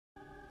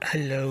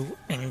Hello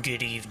and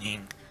good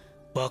evening.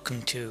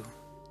 Welcome to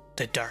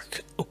the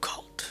Dark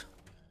Occult.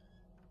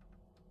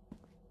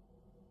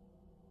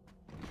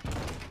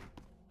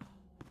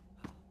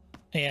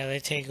 Yeah, they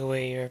take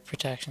away your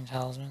protection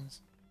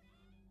talismans.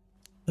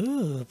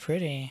 Ooh,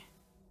 pretty.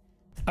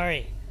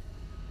 Alright.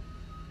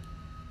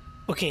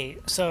 Okay,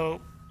 so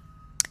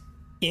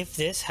if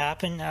this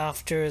happened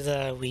after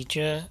the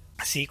Ouija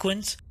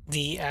sequence,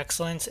 the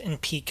excellence and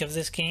peak of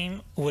this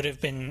game would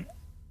have been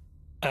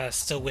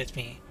still with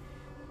me.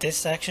 This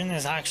section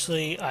is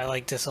actually, I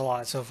like this a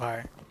lot so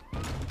far.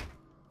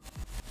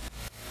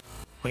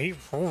 Wait,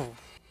 whoa.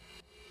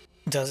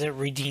 Does it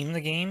redeem the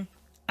game?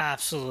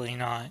 Absolutely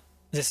not.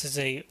 This is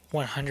a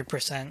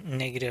 100%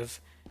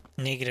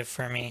 negative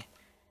for me.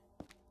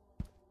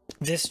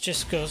 This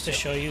just goes to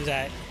show you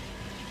that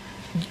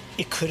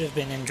it could have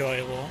been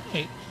enjoyable.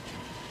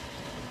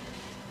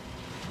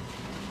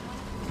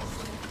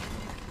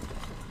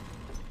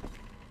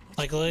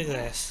 Like, look at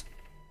this.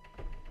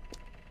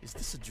 Is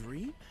this a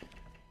dream?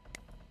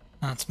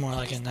 That's more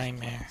like a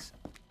nightmare.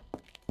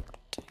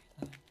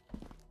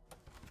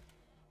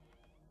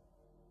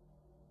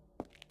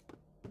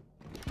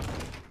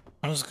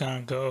 I'm just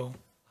gonna go,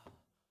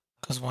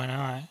 cause why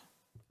not?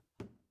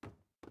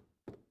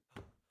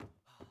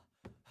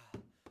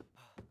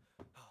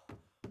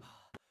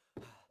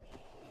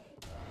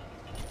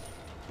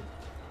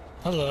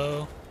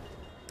 Hello.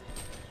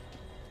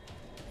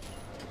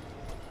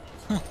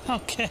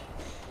 Okay.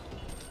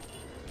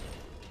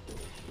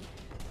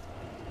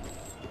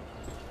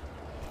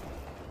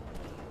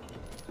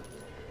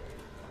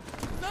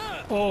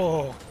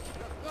 Oh.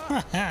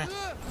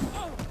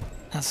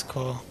 That's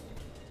cool.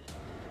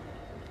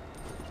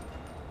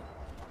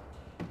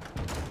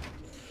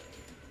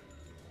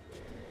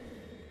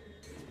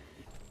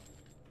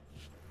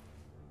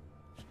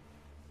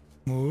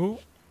 Ooh.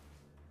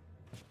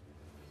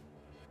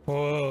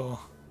 Whoa.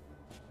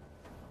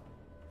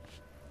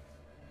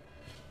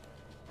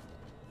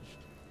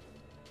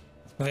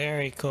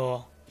 Very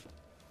cool.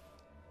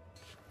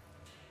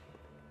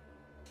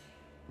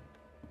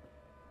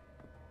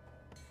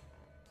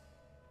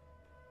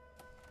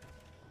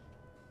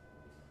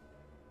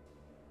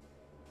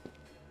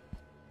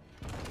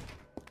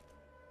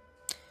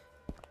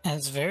 And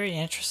it's very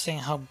interesting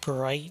how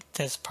bright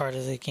this part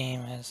of the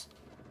game is.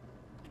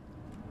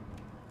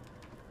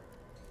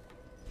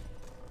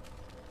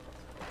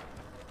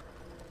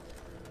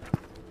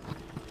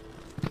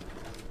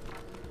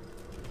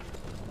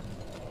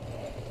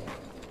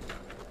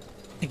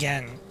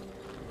 Again.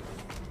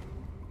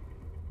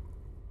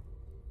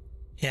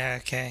 Yeah,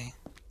 okay.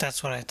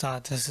 That's what I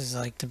thought. This is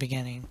like the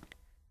beginning.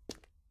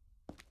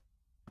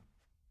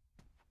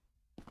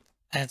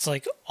 And it's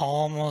like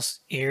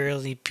almost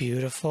eerily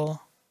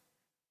beautiful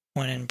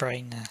when in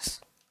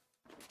brightness.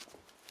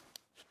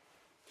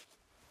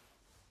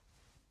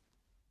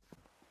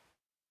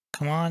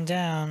 Come on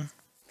down.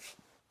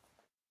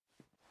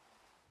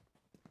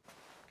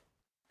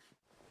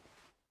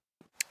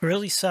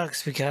 Really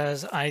sucks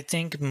because I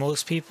think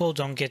most people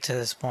don't get to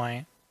this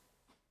point.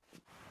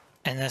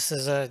 And this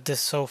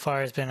so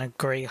far has been a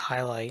great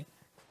highlight.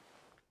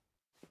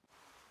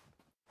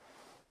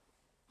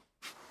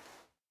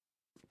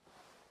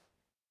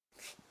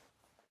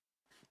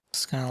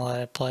 Just gonna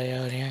let it play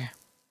out here.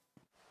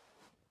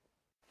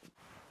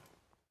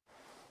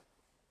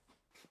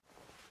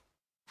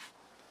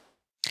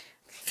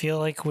 Feel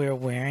like we're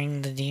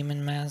wearing the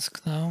demon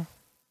mask though.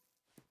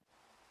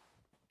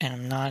 And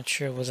I'm not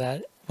sure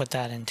what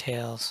that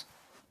entails.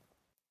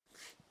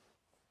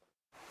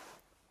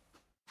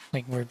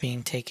 Like we're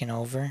being taken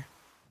over.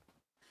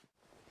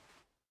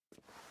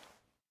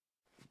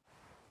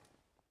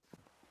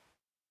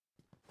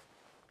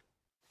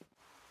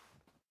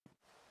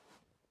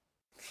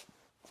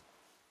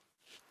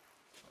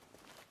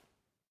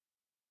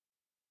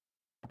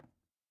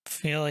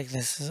 Feel like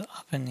this is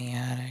up in the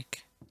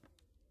attic.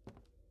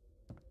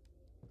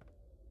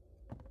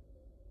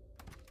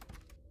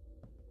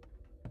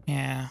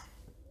 Yeah.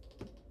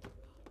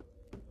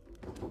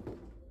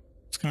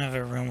 It's gonna have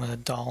a room with a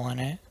doll in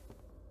it.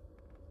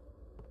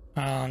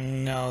 Oh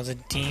no, the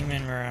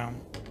demon room.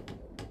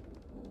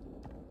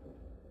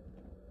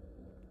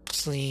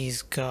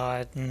 Please,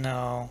 God,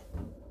 no.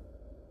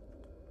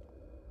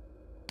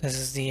 This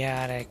is the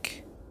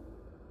attic.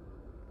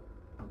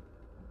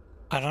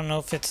 I don't know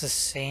if it's the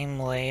same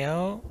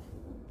layout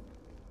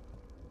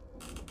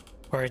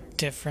or a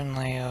different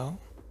layout.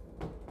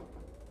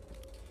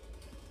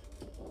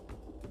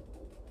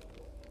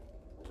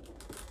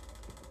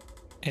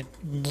 It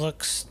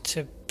looks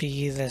to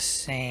be the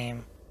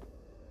same.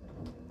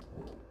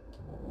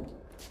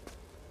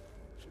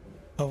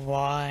 But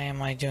why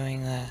am I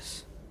doing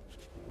this?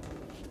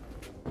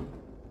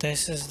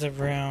 This is the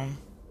room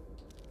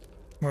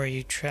where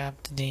you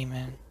trap the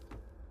demon.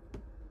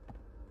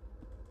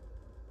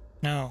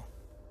 No.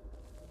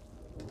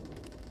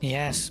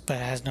 Yes, but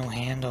it has no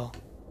handle.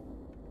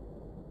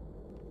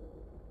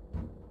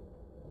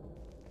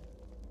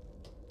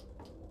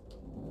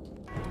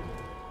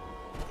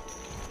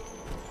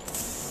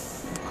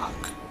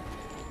 Fuck.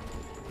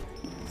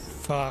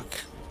 Fuck.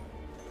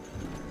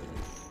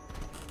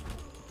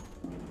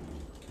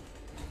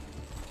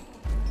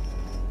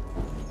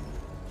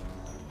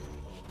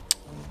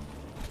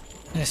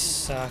 This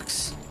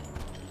sucks.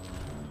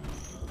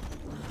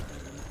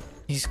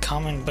 He's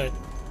coming, but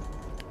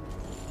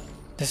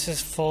this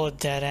is full of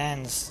dead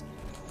ends.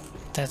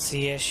 That's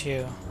the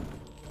issue.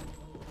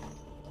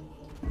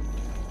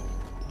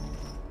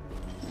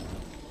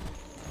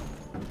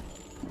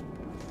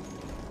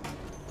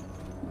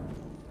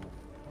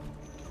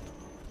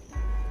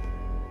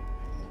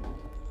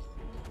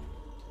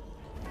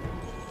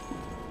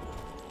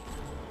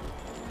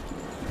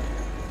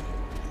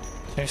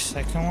 There's a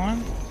second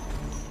one?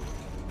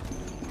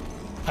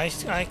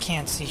 I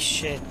can't see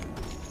shit.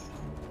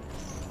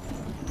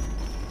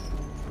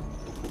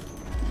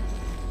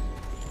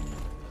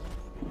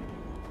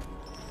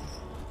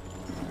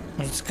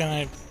 I'm just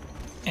gonna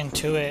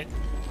intuit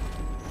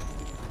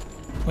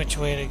which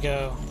way to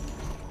go.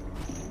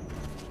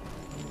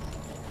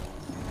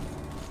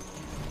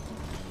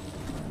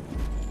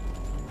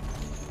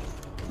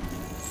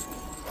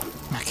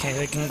 Okay,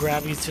 they can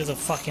grab you through the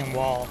fucking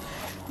wall.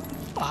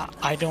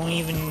 I don't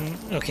even...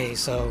 Okay,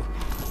 so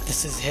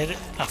this has hit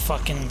a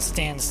fucking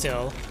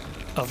standstill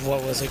of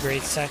what was a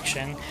great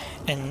section,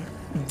 and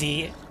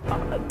the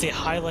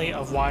highlight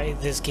of why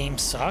this game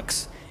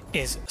sucks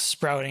is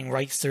sprouting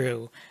right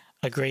through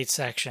a great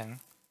section.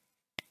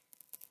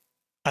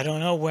 I don't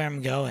know where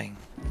I'm going.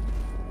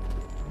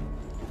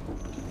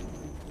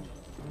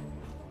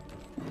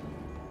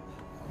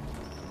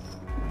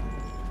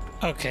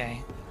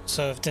 Okay,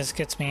 so if this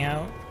gets me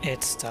out,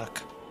 it's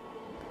stuck.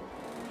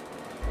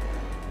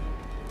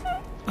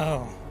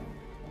 Oh.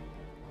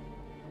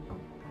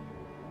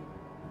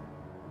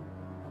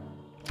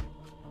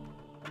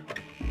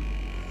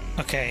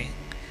 Okay.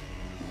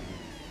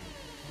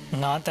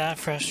 Not that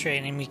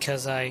frustrating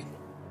because I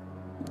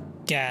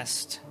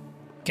guessed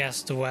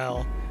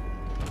well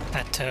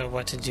at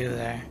what to do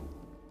there.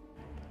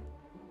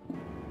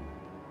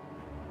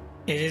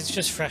 It is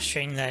just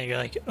frustrating that you're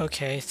like,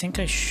 okay, I think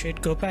I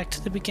should go back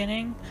to the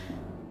beginning,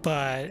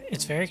 but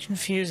it's very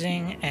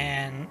confusing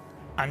and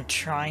I'm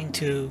trying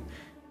to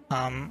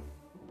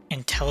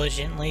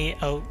intelligently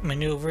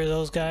outmaneuver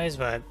those guys,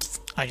 but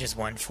I just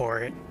went for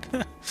it.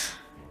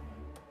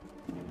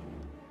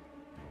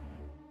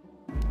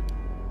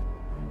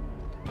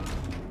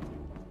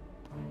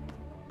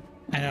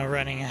 I know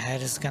running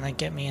ahead is gonna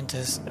get me into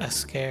a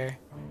scare.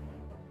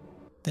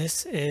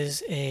 This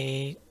is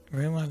a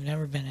room I've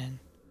never been in.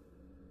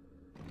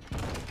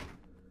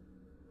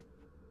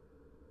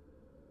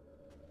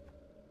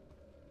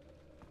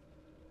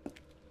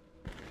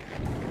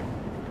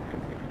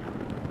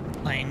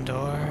 Plain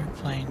door,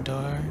 plain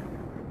door,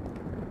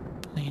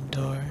 plain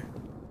door,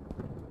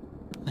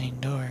 plain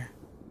door.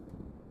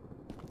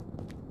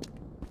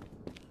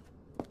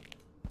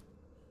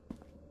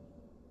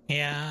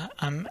 Yeah,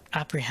 I'm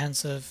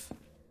apprehensive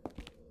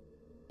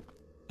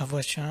of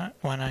which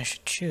one I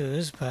should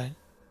choose, but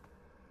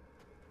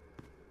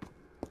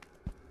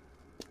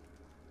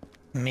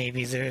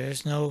maybe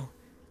there's no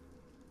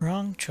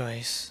wrong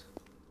choice.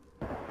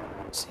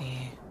 Let's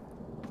see.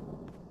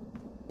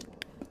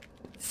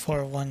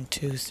 4, 1,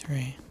 2,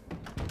 3.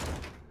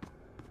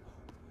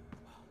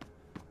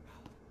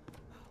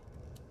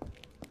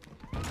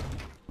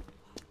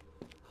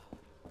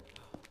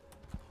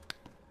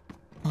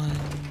 One.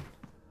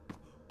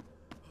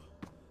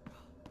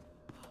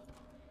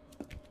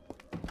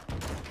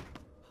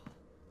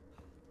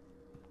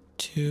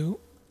 2.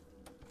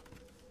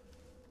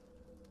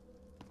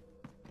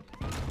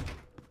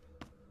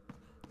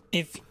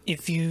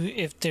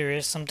 If there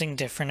is something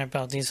different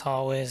about these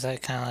hallways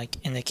that kind of like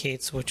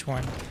indicates which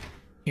one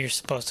you're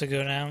supposed to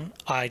go down,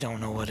 I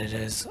don't know what it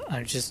is.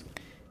 I just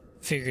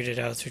figured it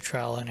out through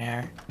trial and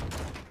error.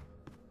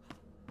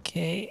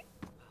 Okay,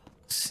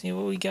 let's see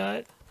what we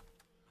got.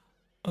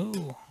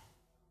 Oh.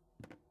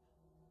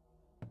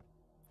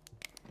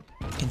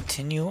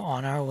 Continue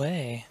on our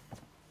way.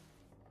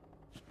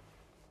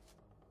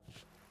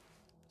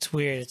 It's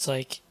weird, it's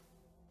like,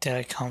 did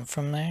I come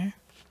from there?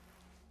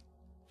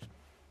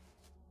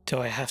 Do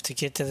I have to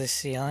get to the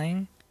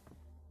ceiling?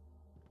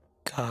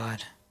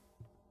 God.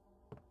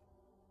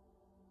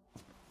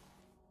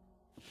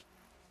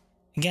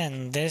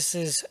 Again, this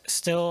is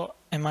still,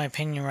 in my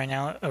opinion right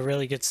now, a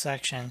really good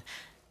section.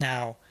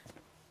 Now,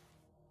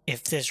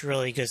 if this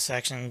really good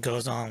section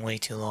goes on way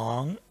too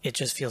long, it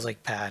just feels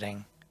like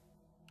padding.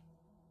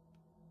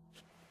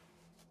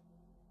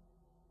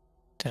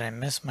 Did I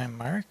miss my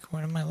mark?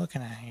 What am I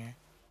looking at here?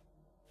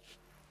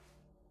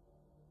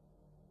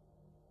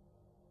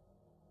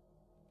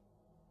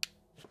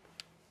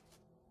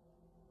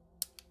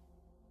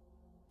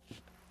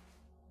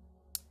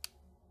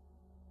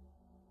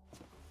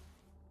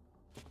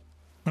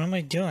 What am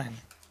I doing?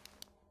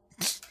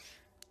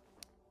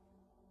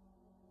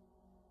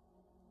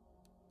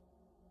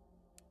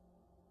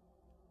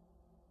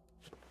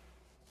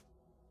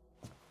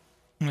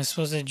 Am I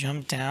supposed to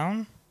jump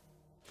down?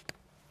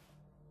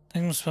 I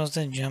think I'm supposed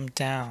to jump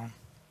down.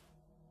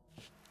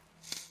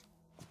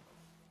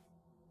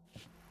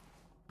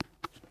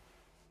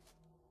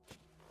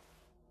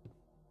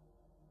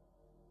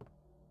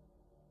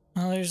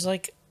 there's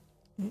like...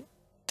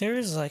 There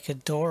is like a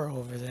door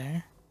over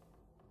there.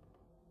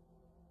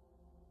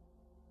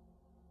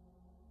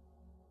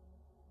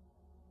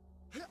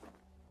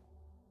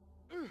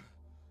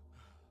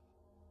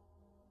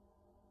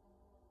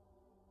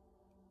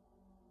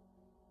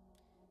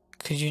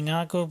 Could you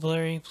not go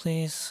blurry,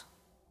 please?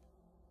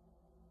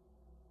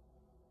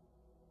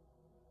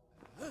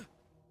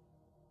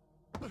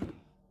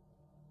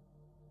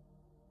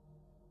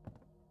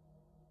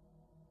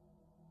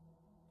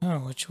 Oh,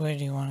 which way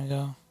do you want to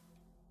go?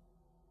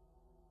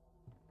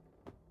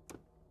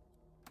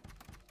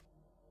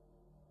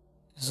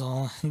 Is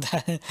all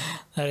that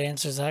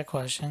answers that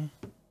question.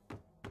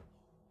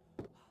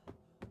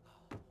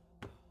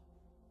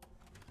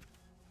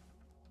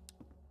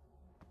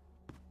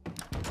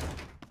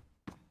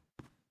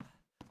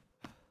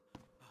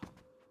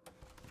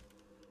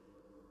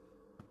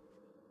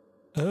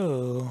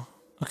 Oh,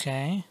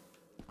 okay.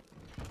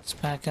 It's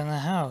back in the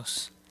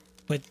house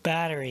with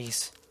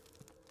batteries.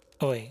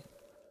 Oh wait,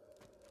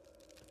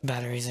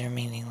 batteries are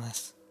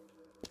meaningless.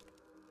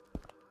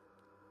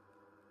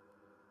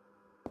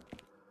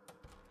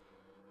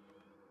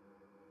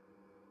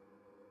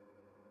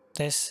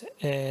 This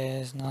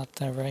is not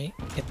the right.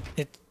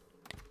 It's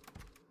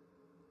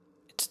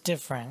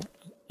different.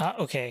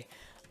 Okay,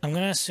 I'm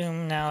gonna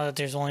assume now that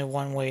there's only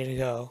one way to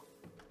go.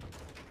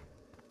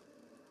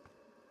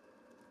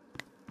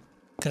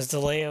 Because the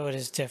layout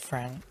is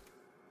different.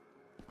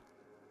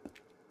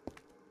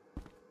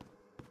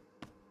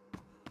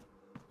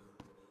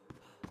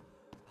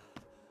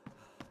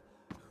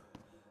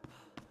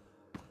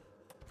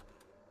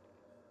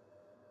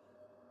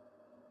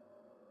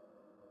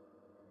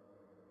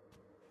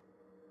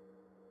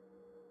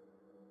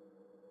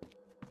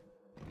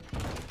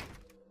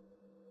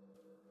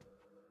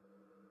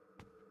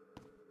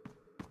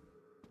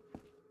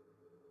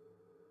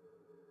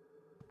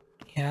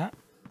 Yeah.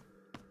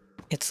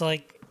 It's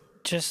like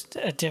just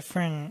a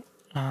different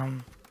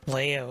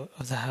layout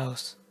of the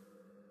house.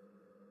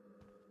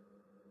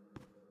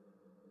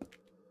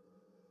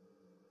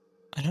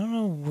 I don't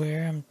know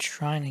where I'm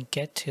trying to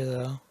get to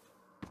though.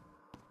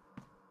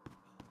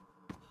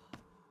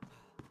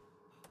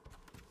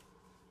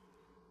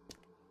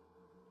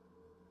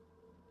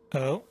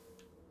 Oh.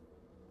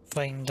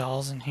 Fighting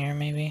dolls in here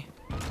maybe?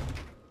 You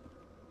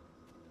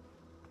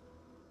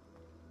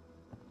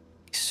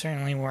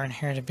certainly weren't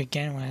here to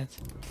begin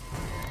with.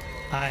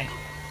 Hi.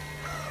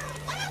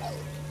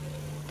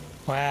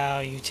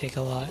 Wow, you take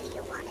a lot.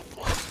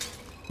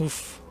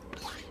 Oof.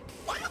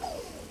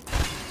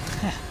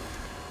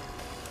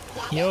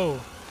 Yo.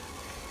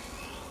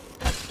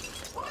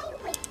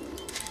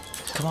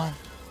 Come on.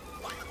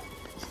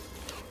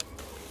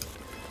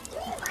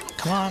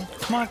 Come on,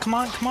 come on, come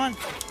on, come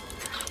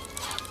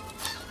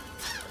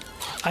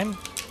on.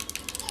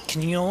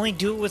 Can you only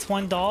do it with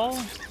one doll?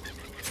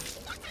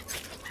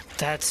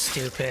 That's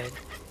stupid.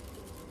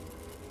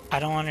 I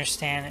don't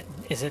understand it.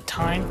 Is it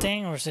time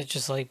thing or is it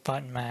just like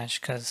button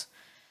mash? Because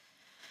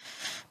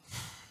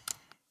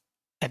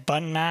I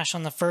button mash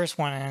on the first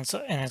one and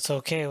it's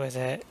okay with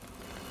it.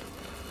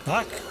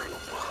 Fuck.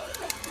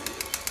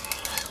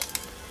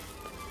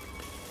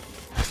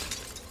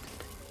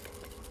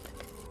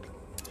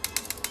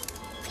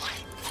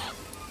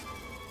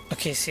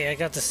 Okay, see, I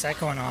got the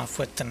second one off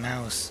with the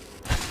mouse.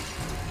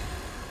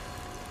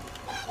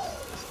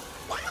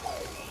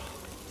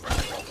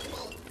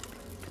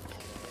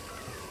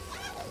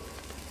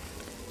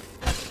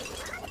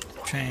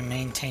 Trying to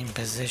maintain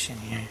position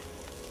here.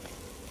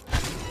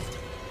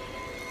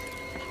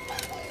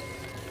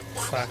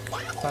 Fuck,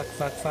 fuck,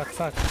 fuck, fuck,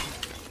 fuck.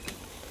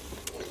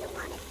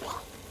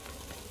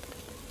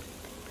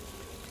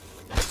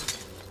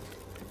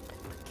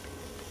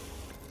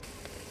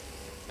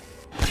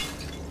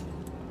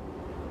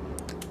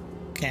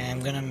 Okay,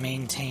 I'm gonna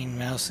maintain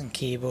mouse and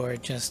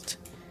keyboard just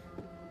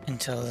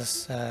until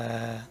this,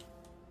 Oh.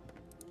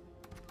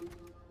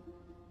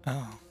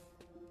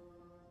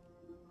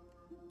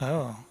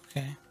 Oh,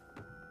 okay.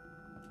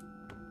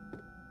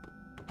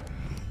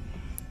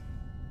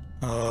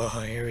 Oh,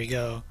 here we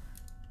go.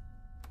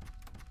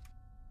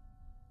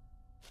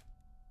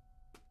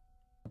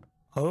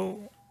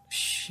 Oh,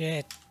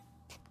 shit.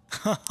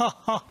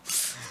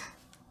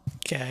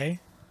 Okay.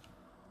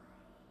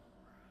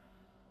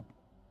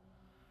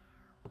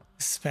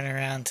 Spin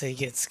around till you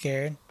get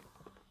scared.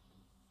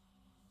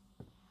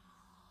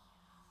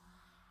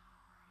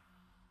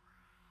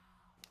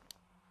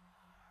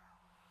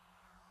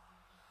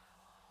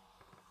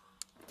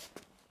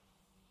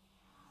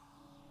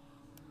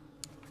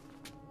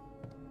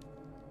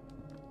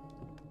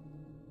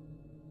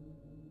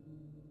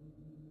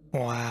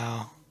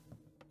 Wow.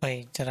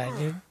 Wait, did I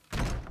do?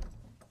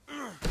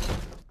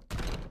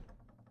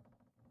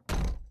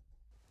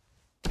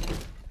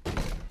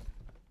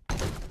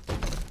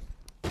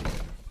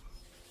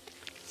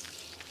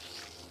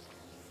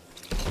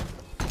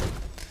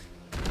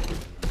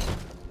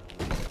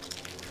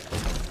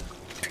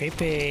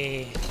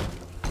 Creepy.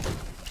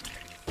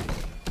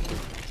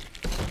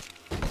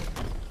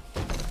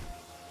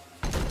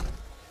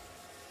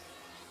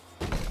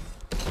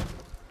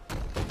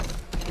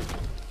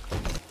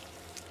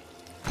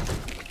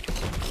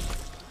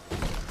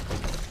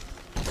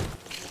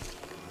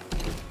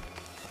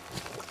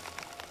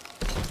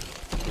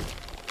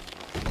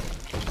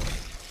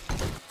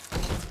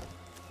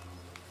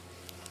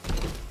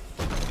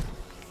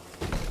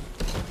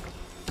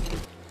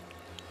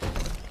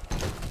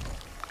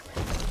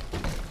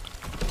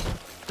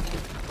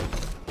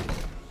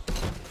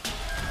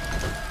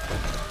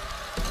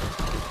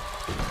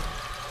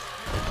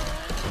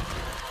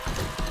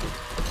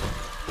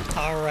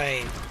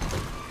 Alright.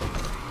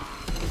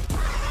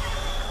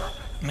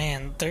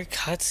 Man, their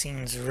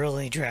cutscenes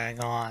really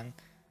drag on.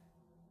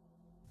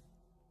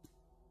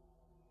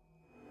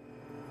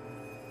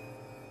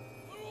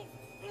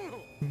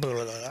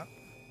 Blah.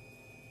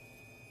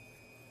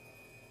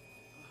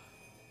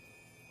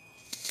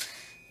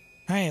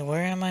 Alright,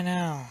 where am I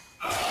now?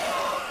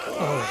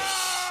 Oh,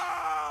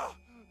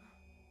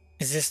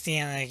 is this the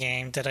end of the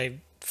game? Did I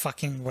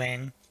fucking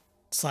win?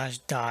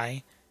 /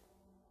 die?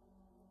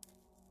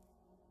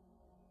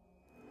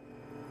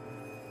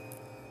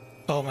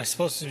 Oh, am I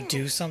supposed to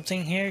do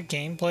something here,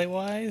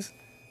 gameplay-wise?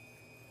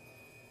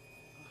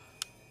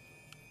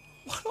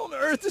 What on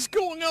earth is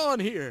going on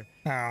here?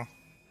 Oh.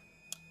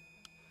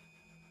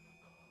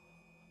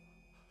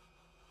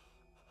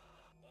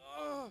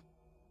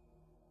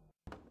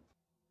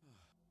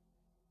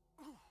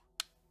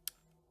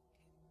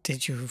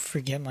 Did you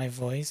forget my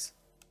voice?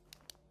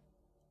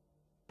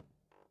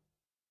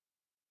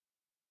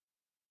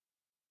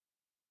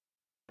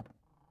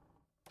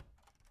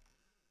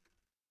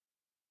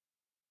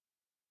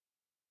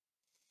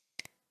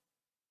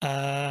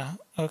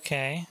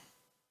 Okay.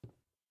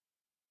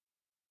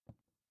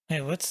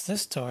 Wait, what's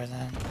this door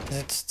then? Is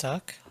it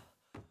stuck?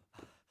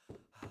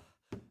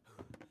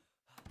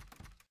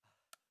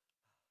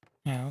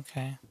 Yeah,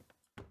 okay.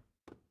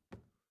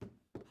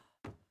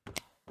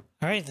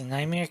 Alright, the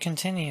nightmare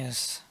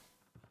continues.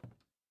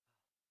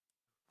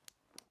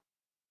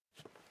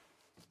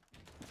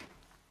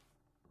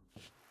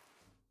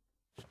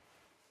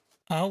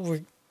 Oh,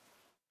 we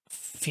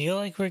feel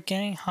like we're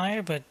getting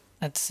higher, but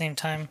at the same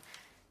time,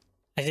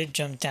 I did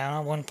jump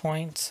down at one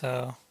point,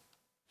 so...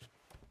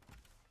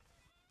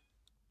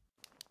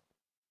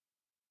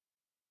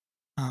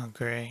 Oh,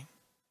 great.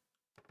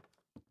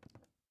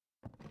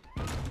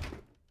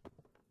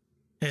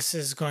 This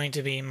is going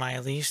to be my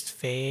least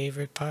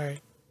favorite part.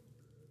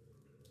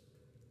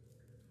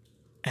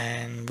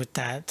 And with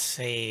that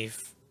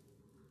save,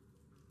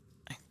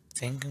 I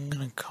think I'm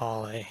gonna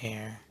call it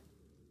here.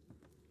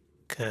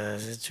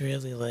 'Cause it's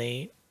really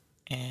late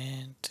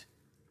and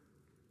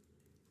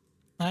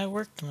I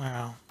work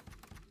tomorrow.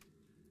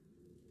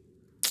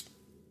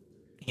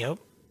 Yep.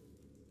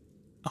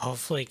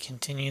 Hopefully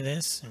continue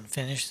this and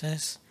finish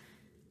this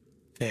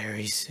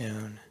very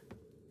soon.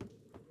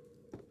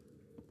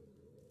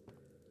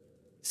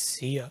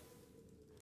 See ya.